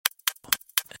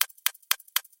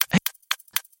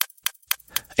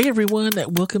Hey everyone,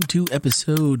 welcome to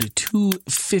episode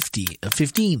 250 of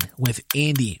 15 with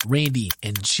Andy, Randy,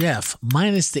 and Jeff,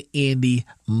 minus the Andy,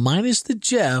 minus the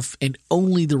Jeff, and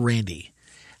only the Randy.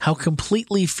 How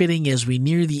completely fitting as we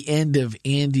near the end of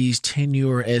Andy's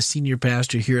tenure as senior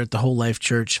pastor here at the Whole Life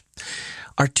Church.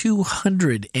 Our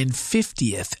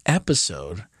 250th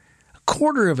episode, a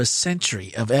quarter of a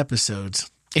century of episodes,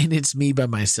 and it's me by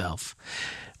myself.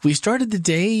 We started the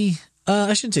day...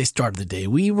 I shouldn't say start of the day.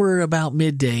 We were about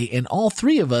midday, and all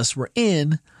three of us were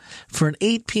in for an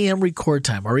 8 p.m. record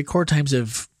time. Our record times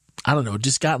have,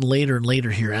 just gotten later and later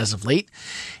here as of late.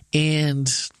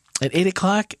 And at 8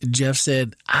 o'clock, Jeff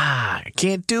said, I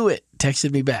can't do it.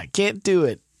 Texted me back, can't do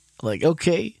it. Like,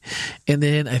 okay. And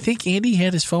then I think Andy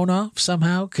had his phone off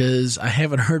somehow because I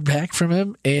haven't heard back from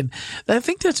him. And I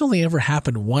think that's only ever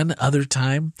happened one other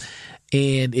time.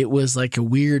 And it was like a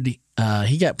weird, he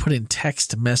got put in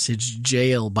text message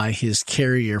jail by his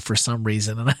carrier for some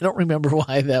reason. And I don't remember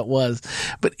why that was.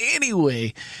 But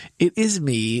anyway, it is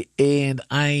me. And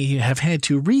I have had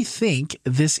to rethink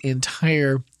this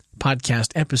entire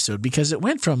podcast episode because it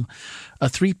went from a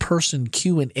 3-person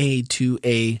Q&A to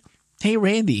a, hey,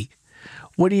 Randy,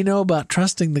 what do you know about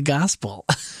trusting the gospel?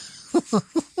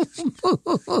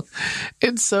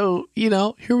 And so,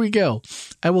 here we go.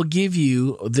 I will give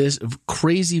you this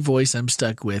crazy voice I'm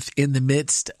stuck with in the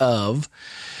midst of,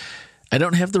 I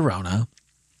don't have the Rona.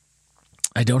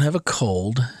 I don't have a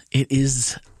cold. It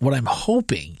is what I'm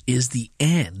hoping is the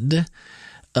end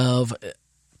of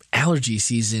allergy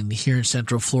season here in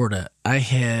Central Florida. I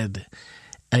had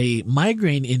a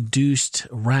migraine-induced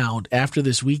round after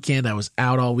this weekend. I was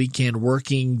out all weekend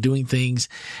working, doing things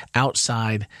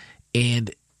outside,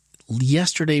 and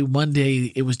yesterday,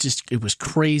 Monday, it was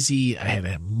crazy. I had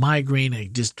a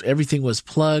migraine. Everything was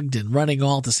plugged and running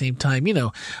all at the same time.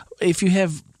 If you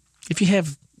have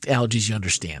allergies, you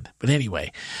understand. But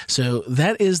anyway, so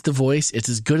that is the voice. It's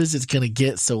as good as it's going to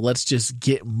get. So let's just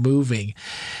get moving.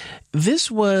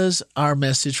 This was our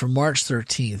message from March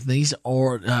 13th. These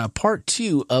are part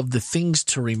 2 of the things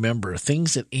to remember,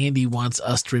 things that Andy wants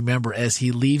us to remember as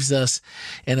he leaves us.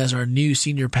 And as our new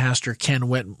senior pastor, Ken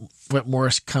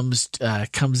Wentmorris,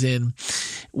 comes in,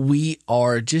 we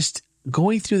are just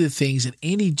going through the things that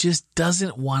Andy just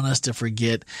doesn't want us to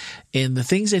forget, and the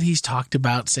things that he's talked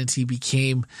about since he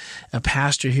became a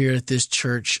pastor here at this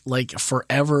church, like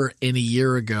forever and a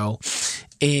year ago.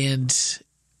 And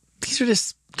these are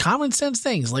just common sense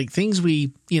things, like things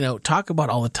we, talk about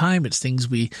all the time. It's things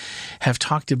we have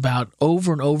talked about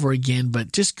over and over again,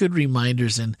 but just good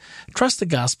reminders. And trust the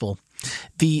gospel.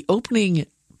 The opening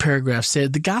paragraph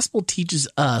said, the gospel teaches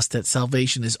us that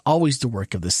salvation is always the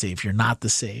work of the Savior, not the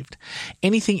saved.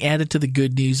 Anything added to the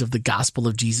good news of the gospel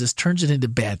of Jesus turns it into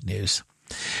bad news.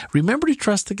 Remember to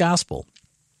trust the gospel.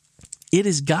 It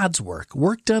is God's work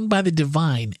done by the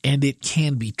divine, and it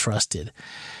can be trusted.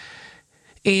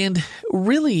 And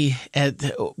really, at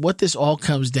what this all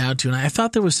comes down to, and I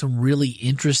thought there was some really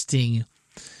interesting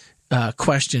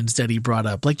questions that he brought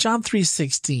up, like John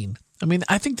 3:16.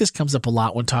 I think this comes up a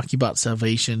lot when talking about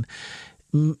salvation,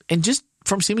 and just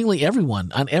from seemingly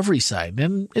everyone on every side.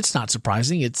 And it's not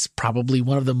surprising. It's probably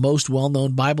one of the most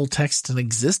well-known Bible texts in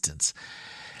existence.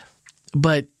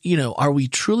 But, are we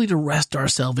truly to rest our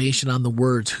salvation on the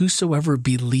words, whosoever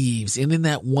believes, and in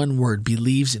that one word,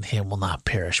 believes in him will not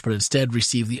perish, but instead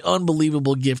receive the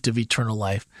unbelievable gift of eternal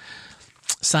life?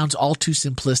 Sounds all too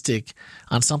simplistic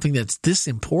on something that's this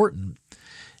important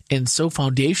and so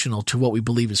foundational to what we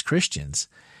believe as Christians.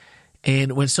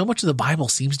 And when so much of the Bible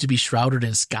seems to be shrouded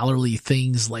in scholarly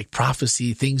things like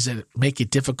prophecy, things that make it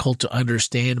difficult to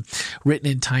understand, written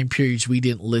in time periods we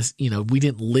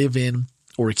didn't live in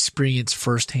or experience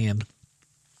firsthand.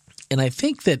 And I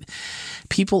think that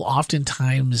people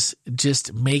oftentimes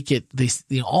just make it,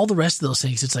 all the rest of those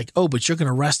things, it's like, oh, but you're going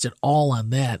to rest it all on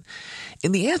that.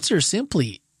 And the answer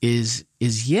simply is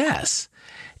yes.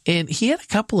 And he had a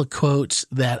couple of quotes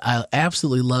that I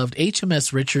absolutely loved.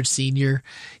 HMS Richard Sr.,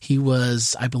 he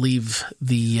was, I believe,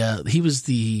 the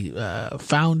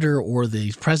founder or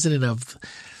the president of,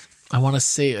 I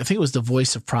think it was the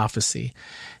Voice of Prophecy.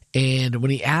 And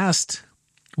when he asked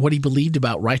what he believed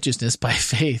about righteousness by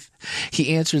faith,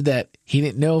 he answered that he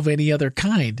didn't know of any other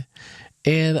kind.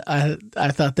 And I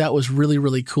thought that was really,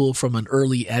 really cool from an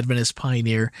early Adventist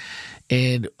pioneer.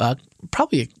 And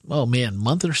probably a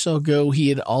month or so ago, he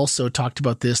had also talked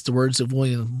about this, the words of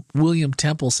William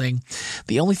Temple saying,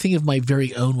 the only thing of my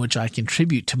very own which I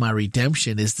contribute to my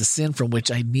redemption is the sin from which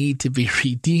I need to be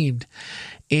redeemed.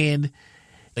 And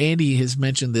Andy has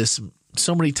mentioned this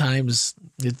so many times,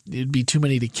 it'd be too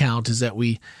many to count, is that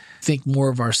we think more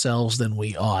of ourselves than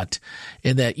we ought,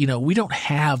 and that, we don't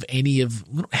have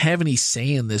any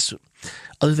say in this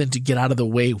other than to get out of the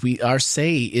way. Our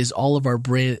say is all of our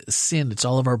sin. It's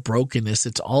all of our brokenness.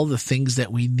 It's all the things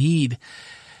that we need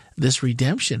this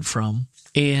redemption from.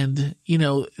 And,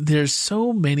 there's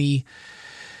so many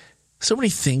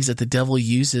things that the devil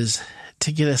uses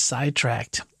to get us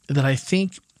sidetracked that I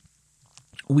think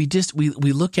we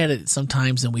look at it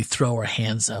sometimes and we throw our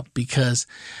hands up, because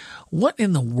what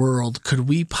in the world could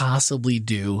we possibly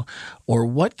do, or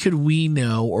what could we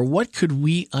know, or what could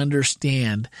we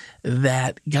understand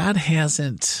that God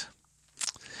hasn't,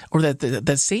 or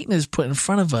that Satan has put in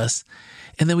front of us,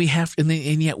 and then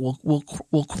and yet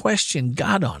we'll question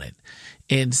God on it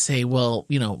and say, well,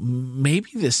 maybe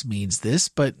this means this,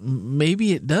 but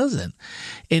maybe it doesn't.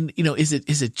 And is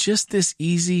it just this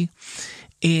easy?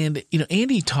 And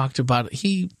Andy talked about it.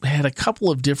 He had a couple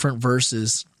of different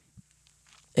verses.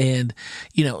 And,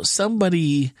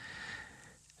 somebody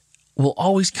will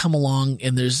always come along,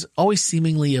 and there's always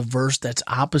seemingly a verse that's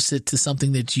opposite to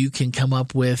something that you can come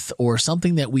up with, or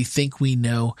something that we think we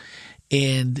know.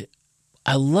 And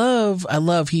I love,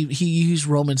 he used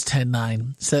Romans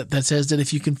 10:9 that says that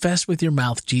if you confess with your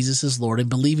mouth Jesus is Lord and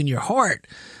believe in your heart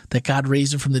that God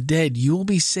raised him from the dead, you will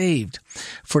be saved.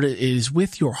 For it is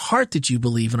with your heart that you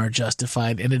believe and are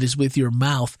justified, and it is with your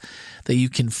mouth that you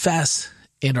confess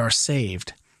and are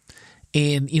saved.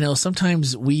 And,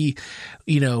 sometimes we,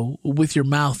 with your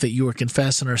mouth that you are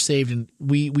confessed and are saved, and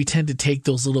we tend to take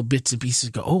those little bits and pieces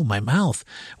and go, oh, my mouth.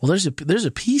 Well, there's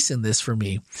a piece in this for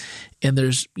me. And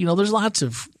there's lots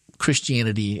of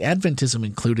Christianity, Adventism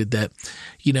included, that,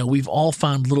 we've all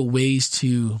found little ways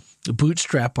to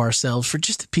bootstrap ourselves for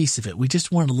just a piece of it. We just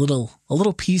want a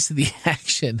little piece of the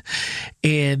action.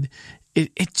 And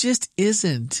it just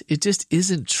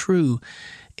isn't true.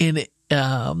 And,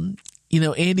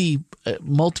 Andy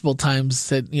multiple times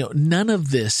said, none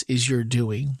of this is your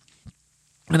doing.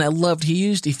 And I loved, he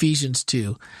used Ephesians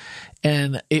 2.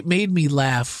 And it made me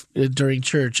laugh during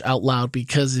church out loud,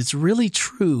 because it's really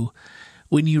true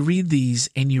when you read these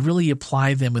and you really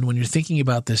apply them. And when you're thinking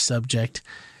about this subject,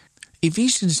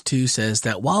 Ephesians 2 says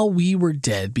that while we were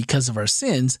dead because of our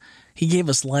sins, he gave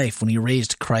us life when he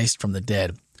raised Christ from the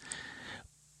dead.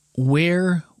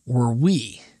 Where were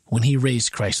we when he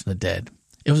raised Christ from the dead?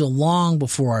 It was long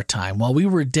before our time, while we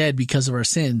were dead because of our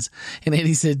sins. And then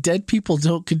he said, dead people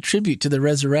don't contribute to the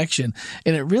resurrection.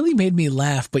 And it really made me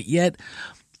laugh. But yet,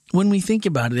 when we think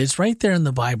about it, it's right there in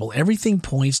the Bible. Everything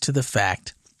points to the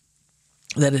fact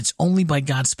that it's only by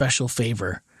God's special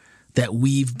favor that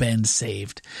we've been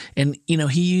saved. And,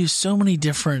 he used so many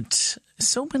different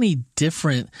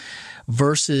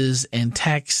verses and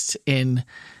texts and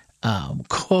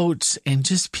quotes, and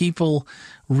just people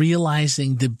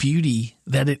realizing the beauty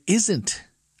that it isn't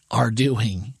our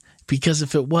doing. Because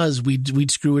if it was, we'd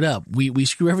screw it up. We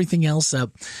screw everything else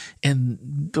up.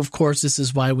 And of course, this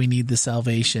is why we need the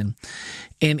salvation.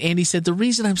 And Andy said, the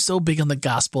reason I'm so big on the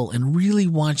gospel and really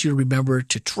want you to remember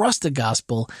to trust the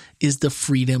gospel is the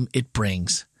freedom it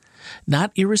brings.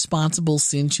 Not irresponsible,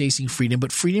 sin-chasing freedom,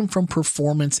 but freedom from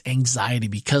performance anxiety,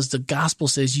 because the gospel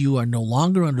says you are no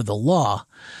longer under the law.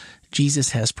 Jesus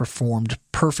has performed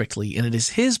perfectly, and it is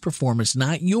his performance,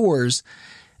 not yours,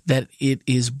 that it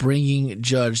is bringing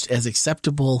judged as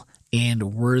acceptable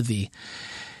and worthy.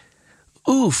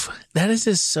 Oof, that is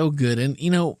just so good. And,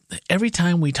 every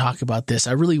time we talk about this,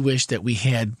 I really wish that we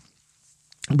had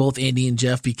both Andy and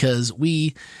Jeff, because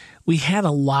we had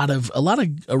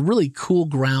a really cool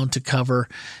ground to cover.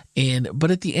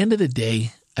 But at the end of the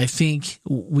day, I think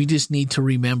we just need to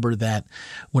remember that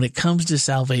when it comes to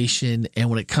salvation and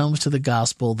when it comes to the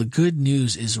gospel, the good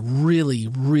news is really,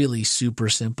 really super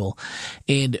simple.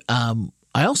 And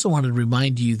I also wanted to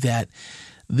remind you that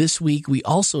this week we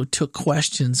also took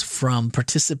questions from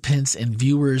participants and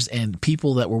viewers and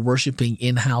people that were worshiping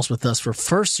in-house with us for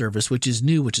first service, which is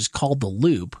new, which is called The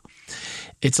Loop.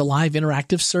 It's a live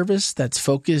interactive service that's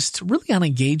focused really on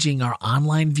engaging our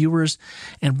online viewers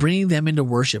and bringing them into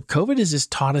worship. COVID has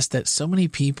just taught us that so many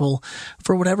people,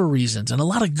 for whatever reasons, and a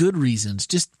lot of good reasons,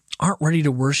 just aren't ready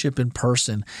to worship in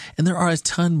person. And there are a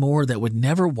ton more that would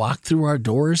never walk through our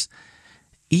doors.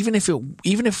 Even if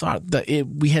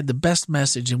we had the best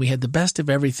message and we had the best of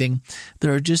everything,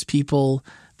 there are just people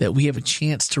that we have a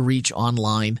chance to reach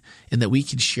online, and that we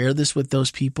can share this with those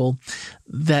people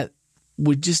that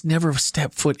would just never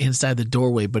step foot inside the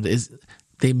doorway, but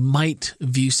they might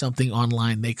view something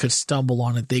online. They could stumble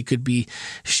on it. It could be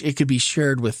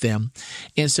shared with them.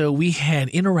 And so we had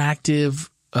interactive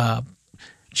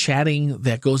chatting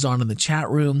that goes on in the chat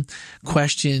room,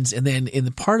 questions, and then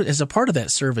as a part of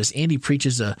that service, Andy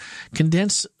preaches a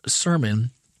condensed sermon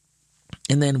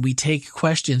And then we take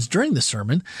questions during the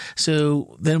sermon.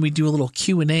 So then we do a little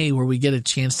Q&A where we get a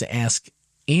chance to ask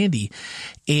Andy.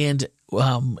 And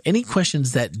any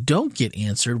questions that don't get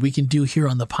answered, we can do here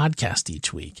on the podcast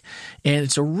each week. And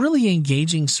it's a really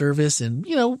engaging service. And,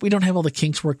 we don't have all the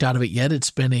kinks worked out of it yet.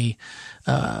 It's been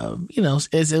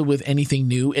as with anything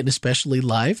new and especially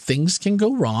live, things can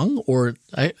go wrong, or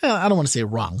I don't want to say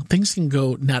wrong. Things can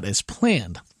go not as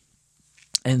planned.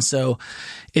 And so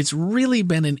it's really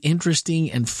been an interesting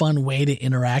and fun way to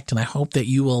interact. And I hope that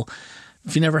you will,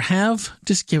 if you never have,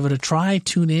 just give it a try.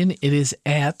 Tune in. It is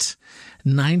at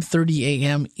 9:30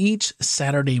 a.m. each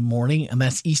Saturday morning, and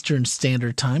that's Eastern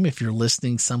Standard Time if you're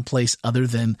listening someplace other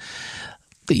than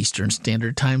the Eastern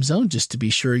Standard Time Zone, just to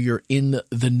be sure you're in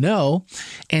the know.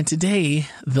 And today,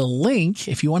 the link,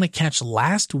 if you want to catch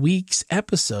last week's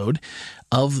episode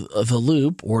of The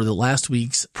Loop or the last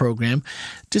week's program,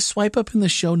 just swipe up in the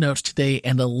show notes today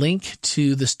and a link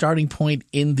to the starting point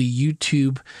in the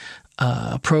YouTube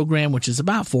program, which is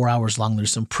about 4 hours long.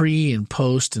 There's some pre and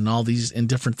post and all these and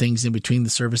different things in between the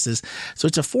services. So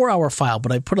it's a 4-hour file,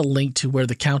 but I put a link to where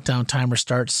the countdown timer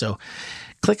starts. So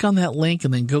click on that link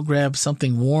and then go grab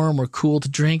something warm or cool to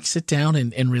drink, sit down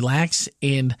and relax.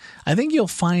 And I think you'll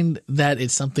find that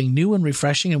it's something new and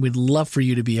refreshing, and we'd love for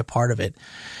you to be a part of it.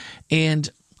 And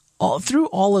through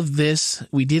all of this,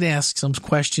 we did ask some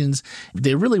questions.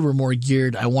 They really were more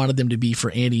geared. I wanted them to be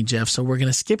for Andy and Jeff, so we're going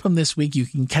to skip them this week. You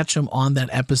can catch them on that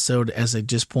episode, as I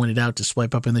just pointed out, to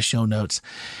swipe up in the show notes.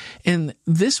 And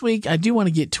this week, I do want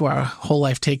to get to our whole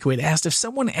life takeaway. It asked, if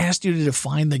someone asked you to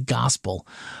define the gospel,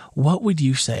 what would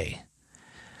you say?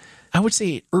 I would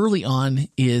say early on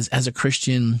is, as a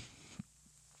Christian,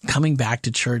 coming back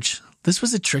to church, this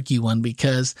was a tricky one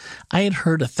because I had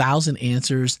heard 1,000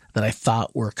 answers that I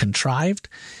thought were contrived,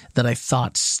 that I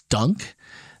thought stunk,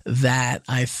 that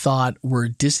I thought were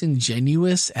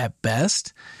disingenuous at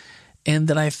best, and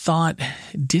that I thought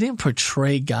didn't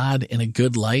portray God in a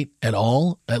good light at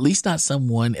all, at least not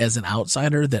someone as an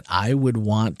outsider that I would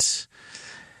want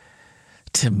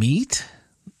to meet,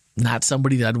 not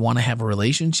somebody that I'd want to have a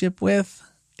relationship with.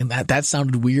 And that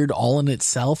sounded weird all in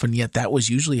itself, and yet that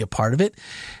was usually a part of it.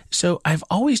 So I've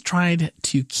always tried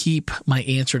to keep my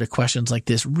answer to questions like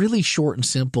this really short and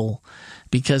simple,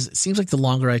 because it seems like the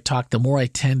longer I talk, the more I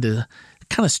tend to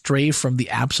kind of stray from the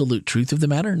absolute truth of the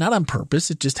matter. Not on purpose,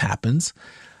 it just happens.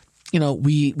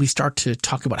 We start to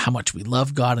talk about how much we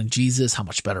love God and Jesus, how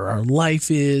much better our life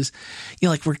is.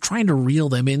 Like we're trying to reel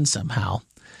them in somehow.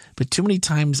 But too many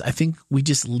times I think we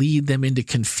just lead them into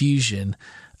confusion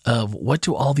of what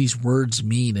do all these words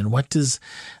mean, and I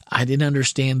didn't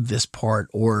understand this part,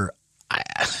 or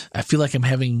I feel like I'm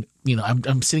having,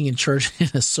 I'm sitting in church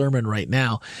in a sermon right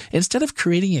now, instead of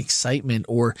creating excitement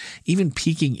or even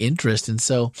piquing interest. And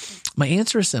so my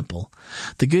answer is simple.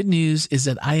 The good news is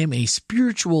that I am a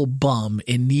spiritual bum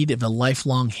in need of a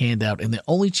lifelong handout, and the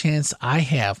only chance I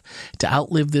have to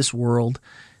outlive this world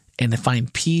and to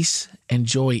find peace and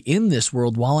joy in this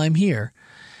world while I'm here,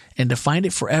 and to find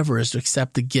it forever, is to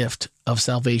accept the gift of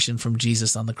salvation from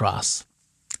Jesus on the cross.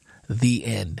 The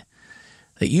end.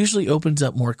 That usually opens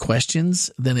up more questions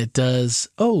than it does,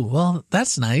 oh, well,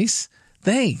 that's nice.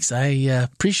 Thanks. I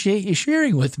appreciate you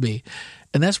sharing with me.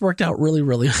 And that's worked out really,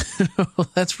 really,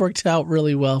 that's worked out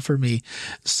really well for me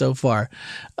so far.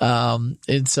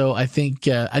 And so I think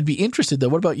I'd be interested, though.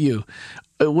 What about you?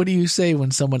 What do you say when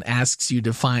someone asks you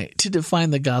to define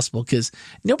the gospel? Because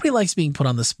nobody likes being put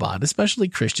on the spot, especially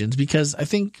Christians, because I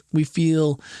think we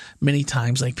feel many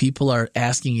times like people are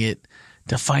asking it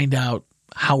to find out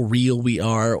how real we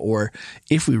are, or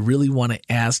if we really want to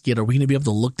ask it, are we going to be able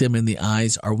to look them in the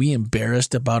eyes? Are we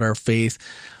embarrassed about our faith?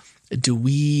 Do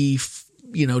we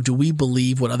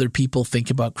believe what other people think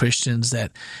about Christians,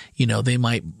 that, they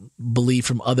might believe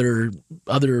from other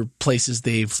places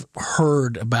they've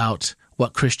heard about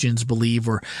what Christians believe,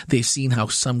 or they've seen how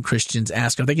some Christians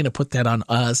ask? Are they going to put that on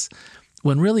us,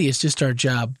 when really it's just our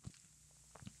job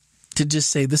to just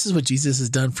say, this is what Jesus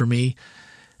has done for me?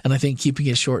 And I think keeping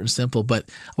it short and simple. But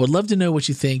I would love to know what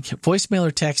you think. Voicemail or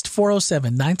text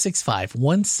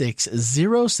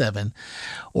 407-965-1607.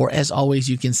 Or as always,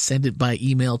 you can send it by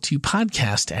email to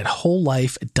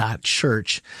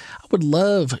podcast@wholelife.church. I would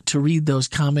love to read those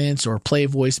comments or play a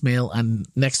voicemail on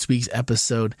next week's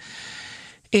episode.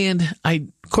 And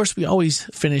of course, we always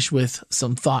finish with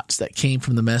some thoughts that came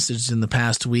from the message in the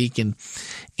past week. And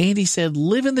Andy said,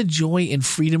 live in the joy and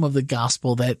freedom of the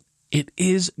gospel, that it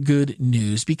is good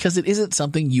news because it isn't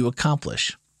something you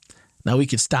accomplish. Now, we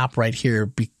could stop right here,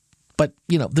 but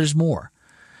there's more.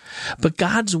 But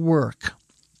God's work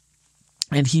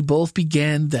And he both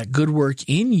began that good work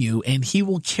in you, and he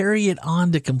will carry it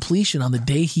on to completion on the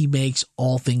day he makes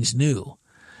all things new.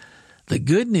 The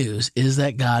good news is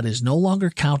that God is no longer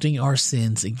counting our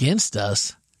sins against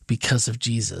us because of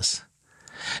Jesus.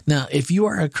 Now, if you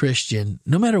are a Christian,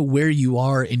 no matter where you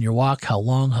are in your walk, how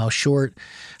long, how short,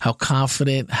 how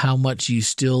confident, how much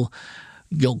you'll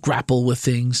grapple with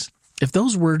things, if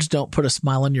those words don't put a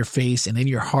smile on your face and in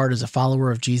your heart as a follower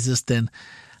of Jesus, then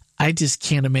I just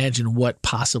can't imagine what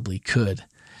possibly could.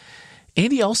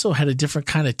 Andy also had a different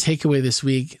kind of takeaway this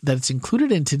week that's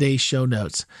included in today's show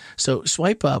notes. So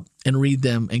swipe up and read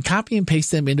them and copy and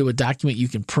paste them into a document you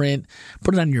can print,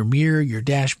 put it on your mirror, your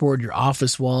dashboard, your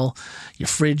office wall, your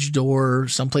fridge door,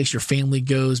 someplace your family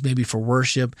goes, maybe for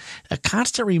worship. A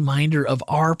constant reminder of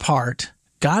our part,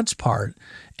 God's part,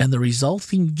 and the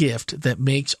resulting gift that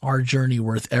makes our journey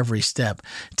worth every step.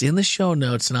 It's in the show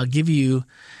notes, and I'll give you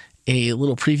a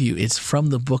little preview. It's from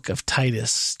the book of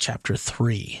Titus, chapter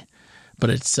 3. But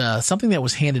it's something that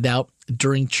was handed out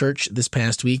during church this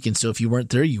past week, and so if you weren't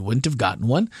there, you wouldn't have gotten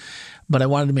one. But I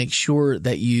wanted to make sure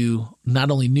that you not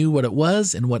only knew what it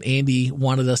was and what Andy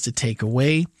wanted us to take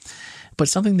away, but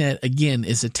something that, again,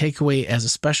 is a takeaway as a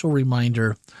special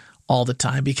reminder all the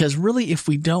time. Because really, if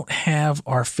we don't have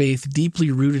our faith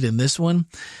deeply rooted in this one,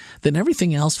 then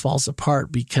everything else falls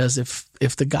apart. Because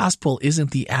if the gospel isn't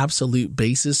the absolute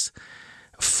basis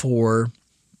for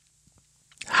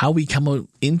how we come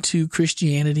into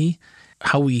Christianity,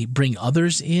 how we bring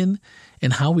others in,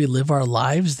 and how we live our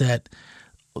lives, that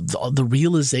the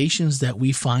realizations that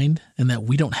we find and that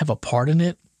we don't have a part in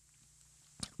it,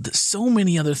 so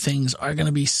many other things are going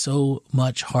to be so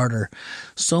much harder,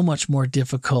 so much more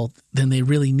difficult than they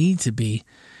really need to be.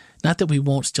 Not that we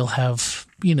won't still have,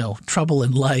 trouble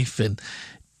in life and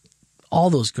all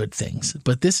those good things.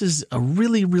 But this is a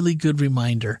really, really good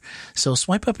reminder. So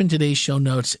swipe up in today's show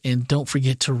notes and don't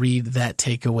forget to read that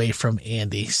takeaway from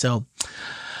Andy. So,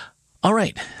 all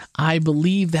right. I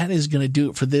believe that is going to do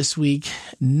it for this week.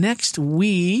 Next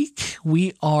week,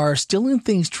 we are still in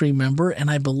Things to Remember,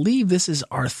 and I believe this is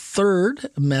our third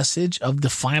message of the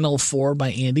final 4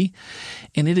 by Andy,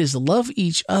 and it is love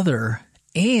each other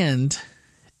and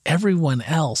everyone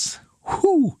else.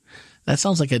 Whew! That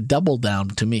sounds like a double down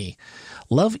to me.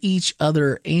 Love each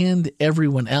other and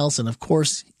everyone else. And of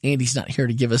course, Andy's not here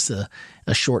to give us a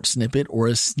short snippet or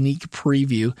a sneak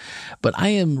preview, but I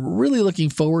am really looking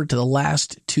forward to the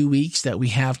last 2 weeks that we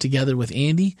have together with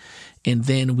Andy. And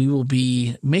then we will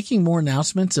be making more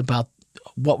announcements about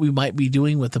what we might be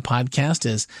doing with the podcast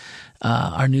as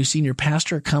our new senior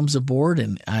pastor comes aboard.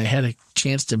 And I had a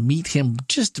chance to meet him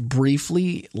just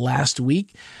briefly last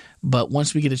week. But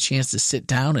once we get a chance to sit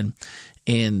down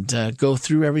and go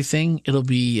through everything, it'll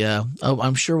be,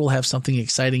 I'm sure we'll have something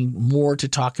exciting more to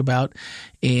talk about,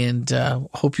 and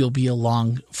hope you'll be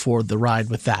along for the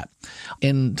ride with that.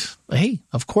 And hey,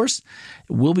 of course,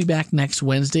 we'll be back next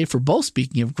Wednesday for both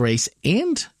Speaking of Grace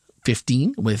and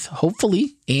 15 with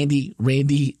hopefully Andy,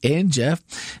 Randy, and Jeff,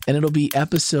 and it'll be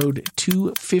episode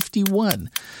 251.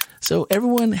 So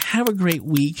everyone, have a great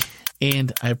week.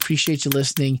 And I appreciate you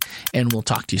listening, and we'll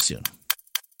talk to you soon.